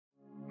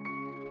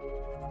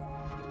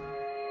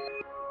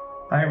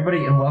Hi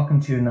everybody and welcome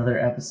to another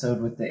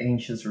episode with the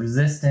Anxious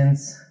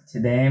Resistance.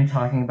 Today I'm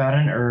talking about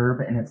an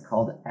herb and it's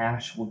called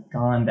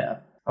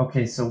Ashwagandha.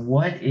 Okay, so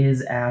what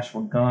is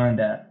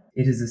Ashwagandha?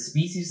 It is a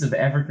species of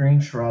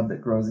evergreen shrub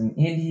that grows in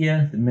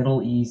India, the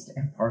Middle East,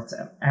 and parts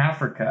of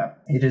Africa.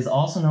 It is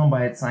also known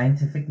by its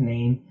scientific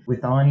name,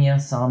 Withania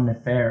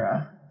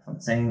somnifera, if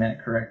I'm saying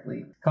that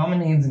correctly. Common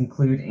names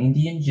include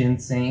Indian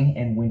ginseng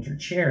and winter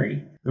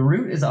cherry. The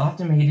root is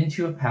often made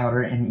into a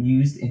powder and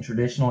used in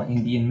traditional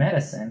Indian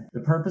medicine.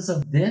 The purpose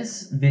of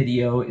this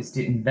video is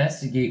to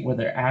investigate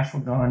whether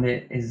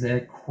ashwagandha is a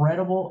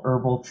credible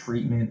herbal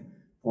treatment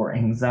for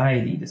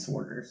anxiety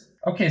disorders.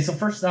 Okay, so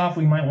first off,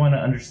 we might want to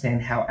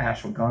understand how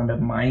ashwagandha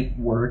might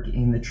work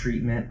in the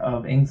treatment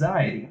of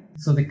anxiety.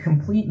 So the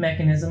complete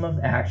mechanism of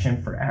action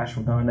for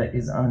ashwagandha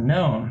is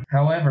unknown.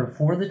 However,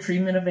 for the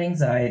treatment of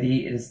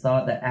anxiety, it is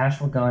thought that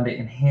ashwagandha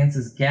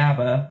enhances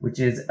GABA, which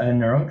is a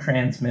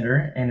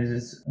neurotransmitter, and it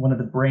is one of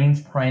the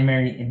brain's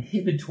primary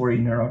inhibitory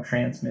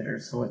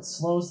neurotransmitters, so it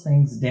slows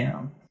things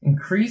down.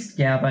 Increased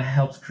GABA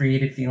helps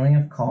create a feeling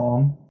of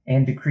calm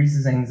and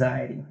decreases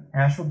anxiety.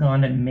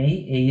 Ashwagandha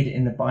may aid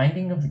in the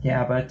binding of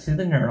GABA to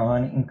the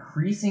neuron,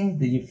 increasing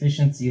the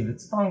efficiency of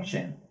its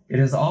function. It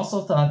is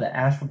also thought that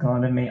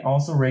ashwagandha may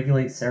also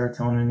regulate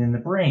serotonin in the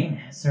brain.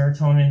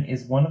 Serotonin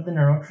is one of the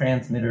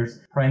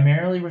neurotransmitters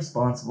primarily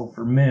responsible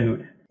for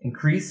mood.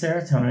 Increased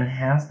serotonin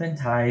has been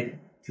tied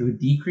to a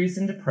decrease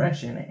in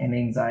depression and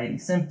anxiety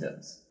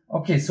symptoms.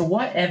 Okay, so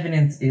what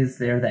evidence is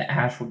there that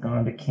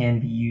ashwagandha can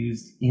be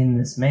used in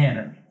this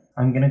manner?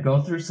 I'm going to go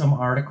through some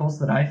articles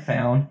that I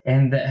found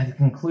and that have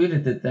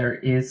concluded that there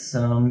is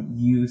some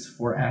use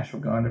for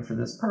ashwagandha for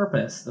this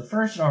purpose. The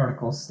first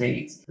article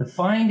states, "The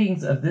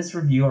findings of this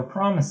review are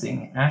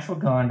promising.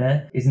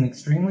 Ashwagandha is an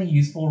extremely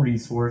useful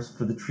resource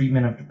for the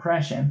treatment of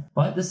depression,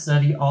 but the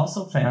study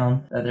also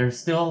found that there is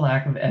still a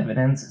lack of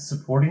evidence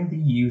supporting the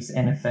use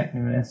and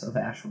effectiveness of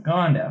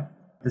ashwagandha."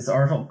 This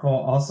article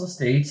also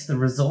states, "The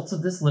results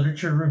of this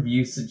literature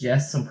review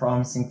suggest some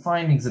promising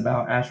findings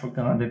about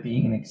ashwagandha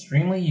being an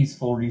extremely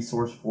useful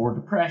resource for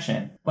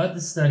depression, but the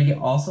study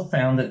also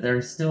found that there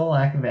is still a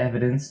lack of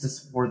evidence to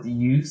support the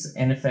use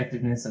and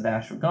effectiveness of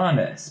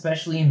ashwagandha,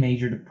 especially in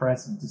major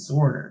depressive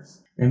disorders.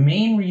 The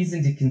main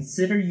reason to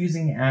consider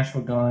using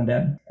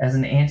ashwagandha as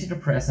an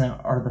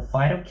antidepressant are the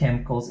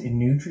phytochemicals and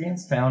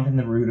nutrients found in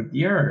the root of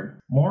the herb.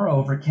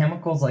 Moreover,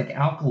 chemicals like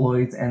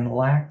alkaloids and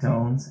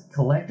lactones,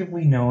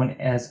 collectively known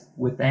as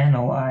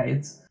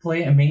withanolides,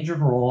 play a major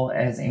role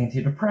as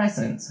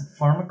antidepressants.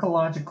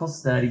 Pharmacological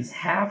studies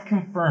have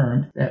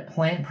confirmed that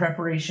plant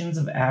preparations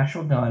of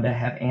ashwagandha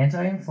have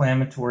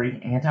anti-inflammatory,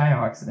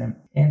 antioxidant,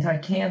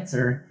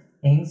 anti-cancer,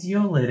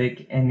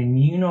 anxiolytic, and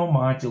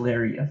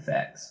immunomodulatory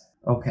effects."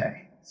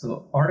 Okay,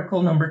 so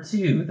article number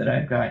 2 that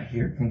I've got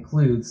here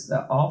concludes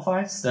that all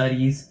 5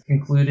 studies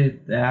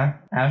concluded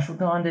that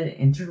ashwagandha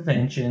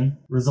intervention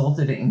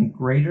resulted in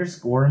greater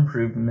score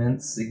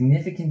improvements,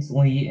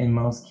 significantly in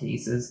most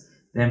cases,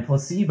 than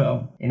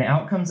placebo, in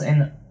outcomes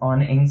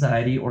on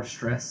anxiety or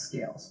stress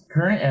scales.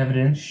 Current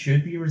evidence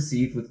should be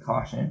received with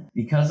caution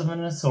because of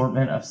an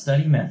assortment of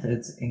study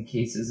methods and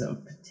cases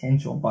of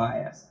potential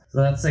bias.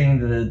 So that's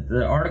saying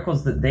the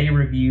articles that they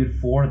reviewed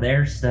for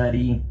their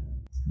study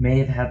may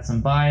have had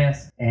some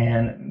bias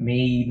and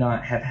may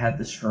not have had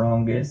the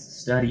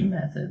strongest study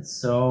methods.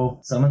 So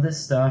some of this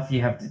stuff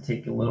you have to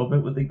take a little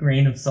bit with a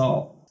grain of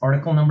salt.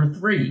 Article number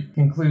 3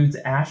 concludes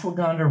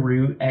ashwagandha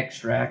root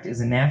extract is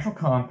a natural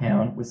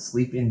compound with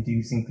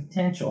sleep-inducing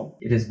potential.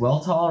 It is well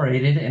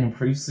tolerated and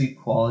improves sleep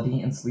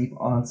quality and sleep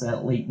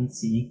onset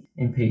latency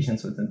in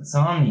patients with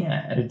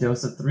insomnia at a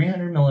dose of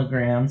 300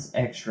 milligrams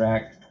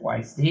extract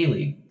twice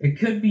daily. It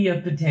could be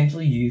of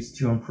potential use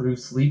to improve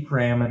sleep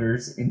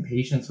parameters in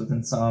patients with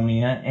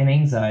insomnia and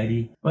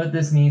anxiety, but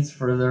this needs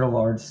further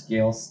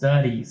large-scale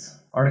studies.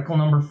 Article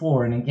number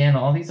 4, and again,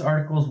 all these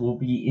articles will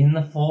be in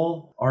the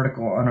full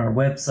article on our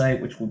website,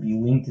 which will be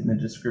linked in the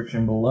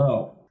description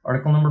below.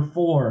 Article number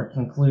 4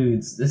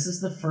 concludes, "This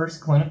is the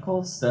first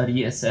clinical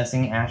study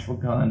assessing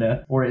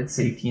ashwagandha for its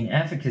safety and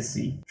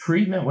efficacy.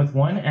 Treatment with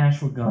one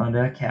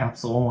ashwagandha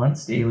capsule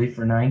once daily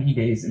for 90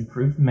 days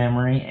improved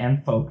memory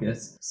and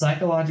focus,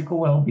 psychological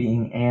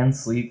well-being, and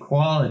sleep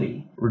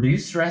quality,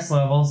 reduced stress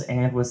levels,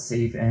 and was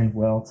safe and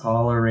well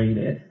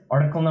tolerated."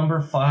 Article number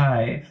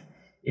 5.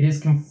 It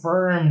is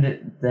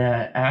confirmed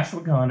that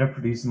ashwagandha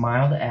produced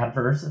mild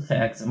adverse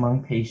effects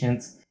among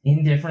patients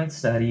in different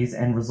studies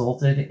and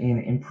resulted in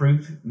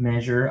improved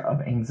measure of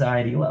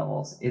anxiety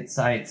levels. It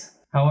cites,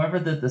 however,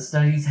 that the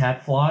studies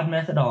had flawed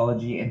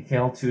methodology and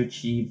failed to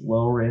achieve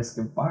low risk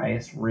of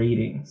bias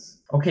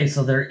ratings. Okay,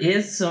 so there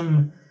is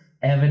some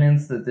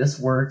evidence that this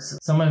works.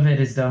 Some of it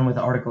is done with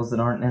articles that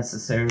aren't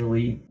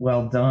necessarily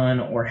well done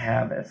or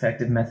have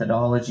effective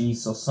methodology.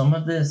 So some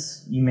of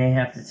this you may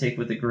have to take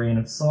with a grain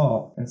of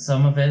salt. And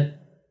some of it,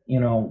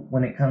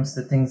 when it comes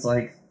to things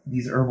like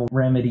these herbal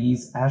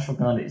remedies,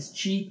 ashwagandha is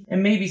cheap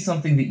and maybe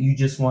something that you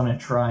just want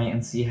to try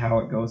and see how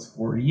it goes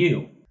for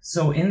you.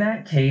 So in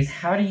that case,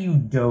 how do you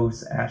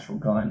dose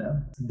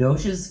ashwagandha?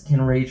 Doses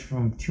can range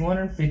from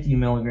 250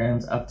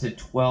 milligrams up to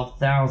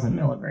 12,000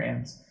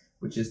 milligrams.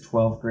 which is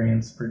 12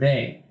 grams per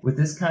day. With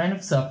this kind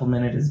of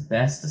supplement, it is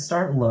best to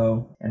start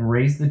low and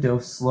raise the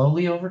dose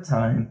slowly over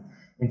time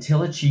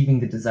until achieving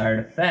the desired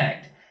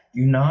effect.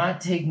 Do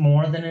not take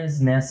more than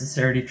is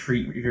necessary to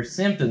treat your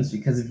symptoms,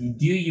 because if you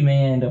do, you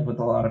may end up with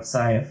a lot of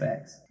side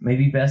effects. It may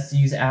be best to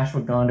use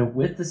ashwagandha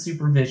with the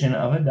supervision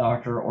of a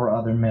doctor or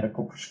other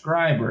medical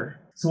prescriber.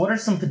 So what are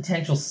some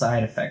potential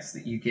side effects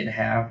that you could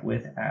have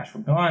with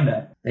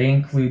ashwagandha? They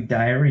include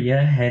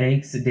diarrhea,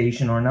 headache,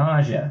 sedation, or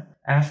nausea.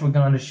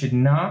 Ashwagandha should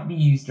not be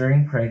used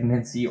during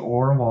pregnancy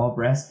or while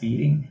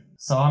breastfeeding.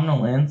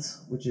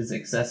 Somnolence, which is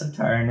excessive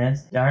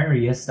tiredness,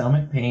 diarrhea,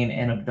 stomach pain,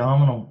 and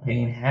abdominal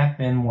pain have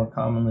been more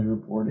commonly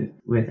reported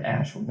with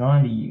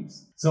ashwagandha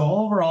use. So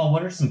overall,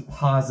 what are some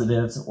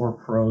positives or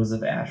pros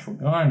of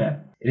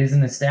ashwagandha? It is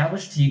an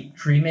established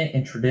treatment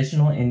in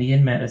traditional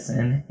Indian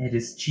medicine. It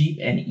is cheap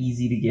and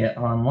easy to get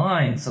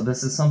online. So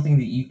this is something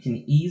that you can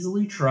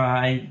easily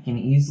try, you can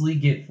easily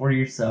get for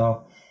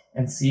yourself,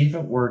 and see if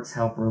it works,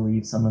 help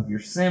relieve some of your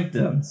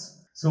symptoms.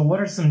 So what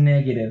are some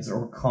negatives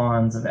or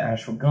cons of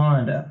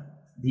ashwagandha?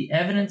 The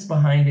evidence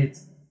behind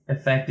its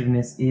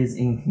effectiveness is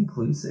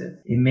inconclusive.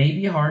 It may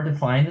be hard to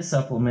find a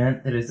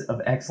supplement that is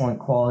of excellent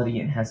quality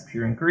and has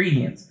pure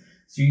ingredients,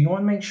 so you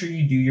want to make sure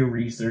you do your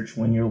research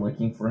when you're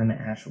looking for an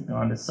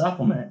ashwagandha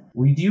supplement.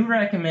 We do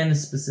recommend a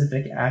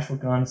specific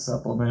ashwagandha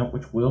supplement,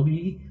 which will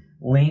be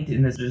linked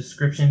in the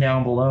description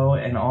down below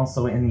and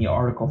also in the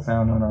article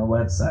found on our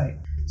website.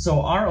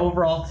 So our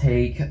overall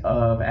take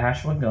of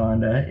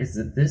ashwagandha is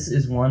that this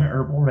is one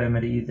herbal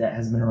remedy that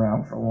has been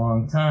around for a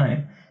long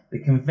time. The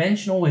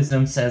conventional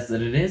wisdom says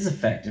that it is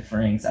effective for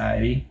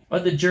anxiety,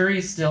 but the jury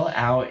is still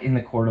out in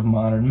the court of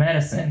modern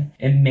medicine.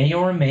 It may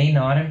or may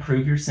not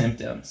improve your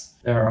symptoms.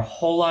 There are a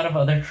whole lot of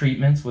other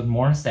treatments with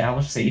more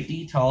established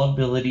safety,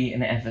 tolerability,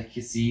 and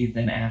efficacy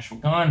than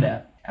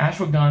ashwagandha.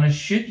 Ashwagandha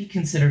should be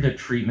considered a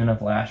treatment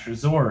of last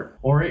resort,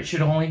 or it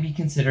should only be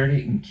considered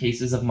in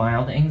cases of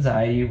mild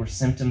anxiety where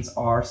symptoms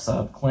are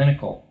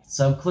subclinical.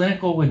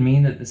 Subclinical would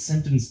mean that the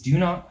symptoms do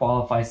not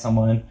qualify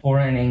someone for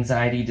an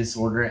anxiety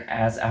disorder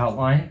as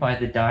outlined by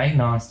the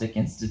Diagnostic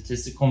and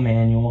Statistical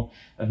Manual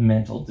of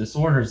Mental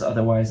Disorders,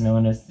 otherwise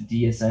known as the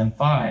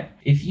DSM-5.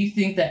 If you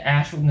think that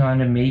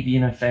ashwagandha may be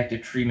an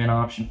effective treatment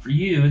option for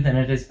you, then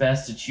it is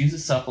best to choose a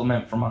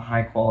supplement from a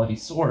high-quality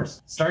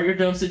source. Start your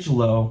dosage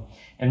low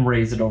and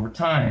raise it over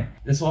time.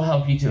 This will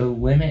help you to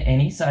limit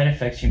any side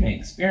effects you may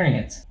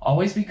experience.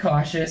 Always be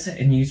cautious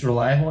and use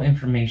reliable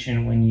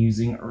information when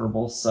using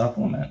herbal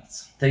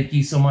supplements. Thank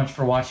you so much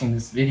for watching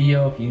this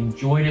video. If you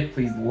enjoyed it,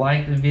 please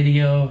like the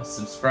video,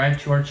 subscribe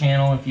to our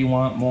channel if you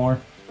want more,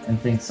 and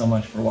thanks so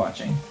much for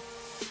watching.